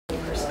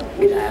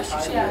me to ask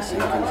you some of the same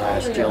things I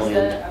asked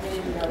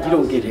Jillian. You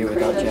don't get here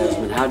without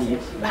Jasmine.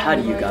 How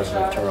do you guys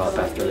lift her up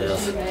after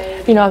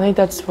this? You know, I think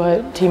that's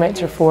what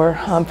teammates are for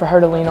her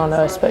to lean on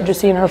us. But just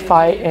seeing her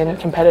fight and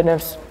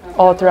competitiveness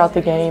all throughout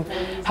the game,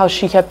 how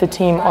she kept the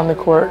team on the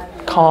court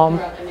calm,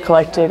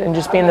 collected, and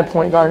just being the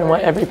point guard and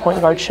what every point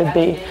guard should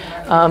be.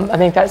 I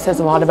think that says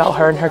a lot about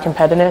her and her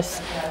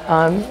competitiveness.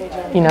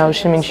 You know,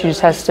 she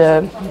just has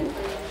to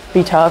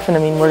be tough, and I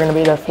mean, we're going to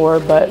be there for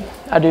her, but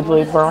I do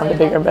believe we're on to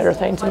bigger and better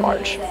things in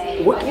March.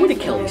 What did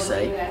Kelly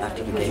say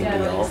after the game to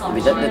y'all? I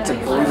mean, that's a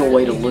brutal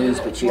way to lose,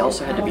 but she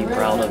also had to be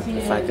proud of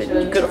the fact that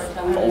you could have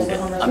folded.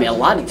 I mean, a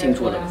lot of teams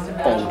would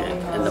have folded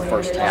in the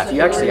first half.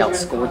 You actually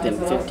outscored them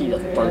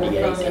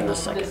 50-38 in the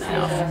second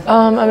half.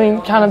 I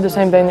mean, kind of the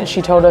same thing that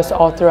she told us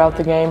all throughout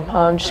the game.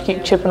 Just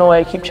keep chipping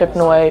away,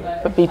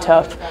 but be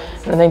tough.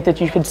 And I think that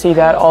you could see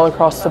that all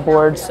across the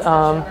boards.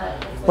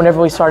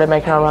 Whenever we started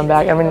making our run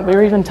back. I mean, we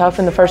were even tough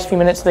in the first few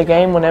minutes of the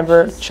game.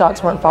 Whenever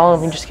shots weren't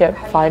falling, we just kept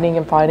fighting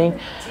and fighting.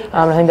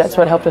 I think that's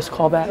what helped us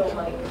claw back.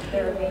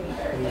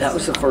 That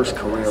was the first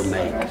career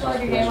make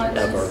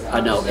ever.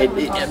 I know.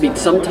 I mean,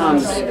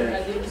 sometimes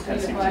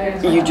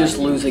you just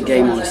lose a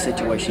game on a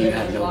situation you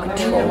have no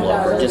control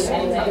over. Just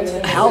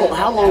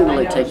how long will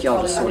it take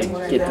y'all to sort of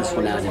get this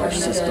one out of your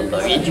system,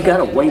 though? You got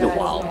to wait a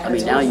while. I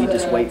mean, now you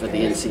just wait for the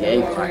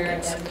NCAA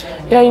brackets.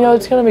 Yeah, you know,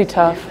 it's going to be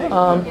tough.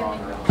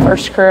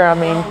 First career, I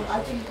mean,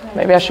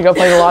 maybe I should go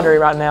play the lottery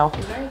right now.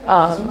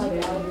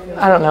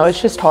 I don't know,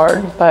 it's just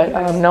hard,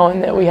 but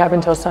knowing that we have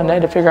until Sunday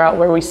to figure out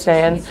where we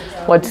stand,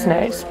 what's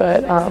next.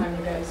 But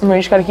we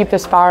just got to keep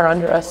this fire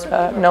under us,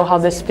 know how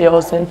this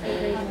feels, and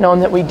knowing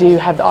that we do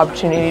have the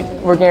opportunity,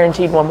 we're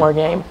guaranteed one more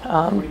game.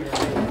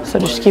 So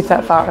just keep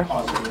that fire.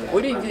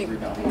 What do you think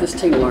this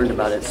team learned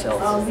about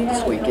itself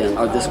this weekend,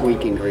 or this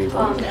week in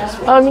Greenville?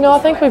 You know, I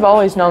think we've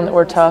always known that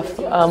we're tough.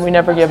 We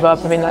never give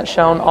up. I mean, that's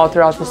shown all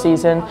throughout the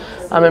season.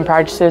 In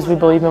practices, we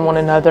believe in one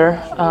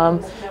another,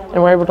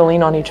 and we're able to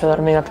lean on each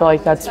other. I mean, I feel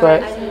like that's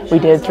what we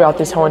did throughout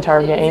this whole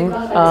entire game.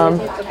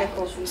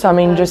 So, I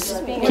mean,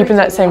 just keeping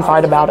that same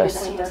fight about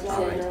us.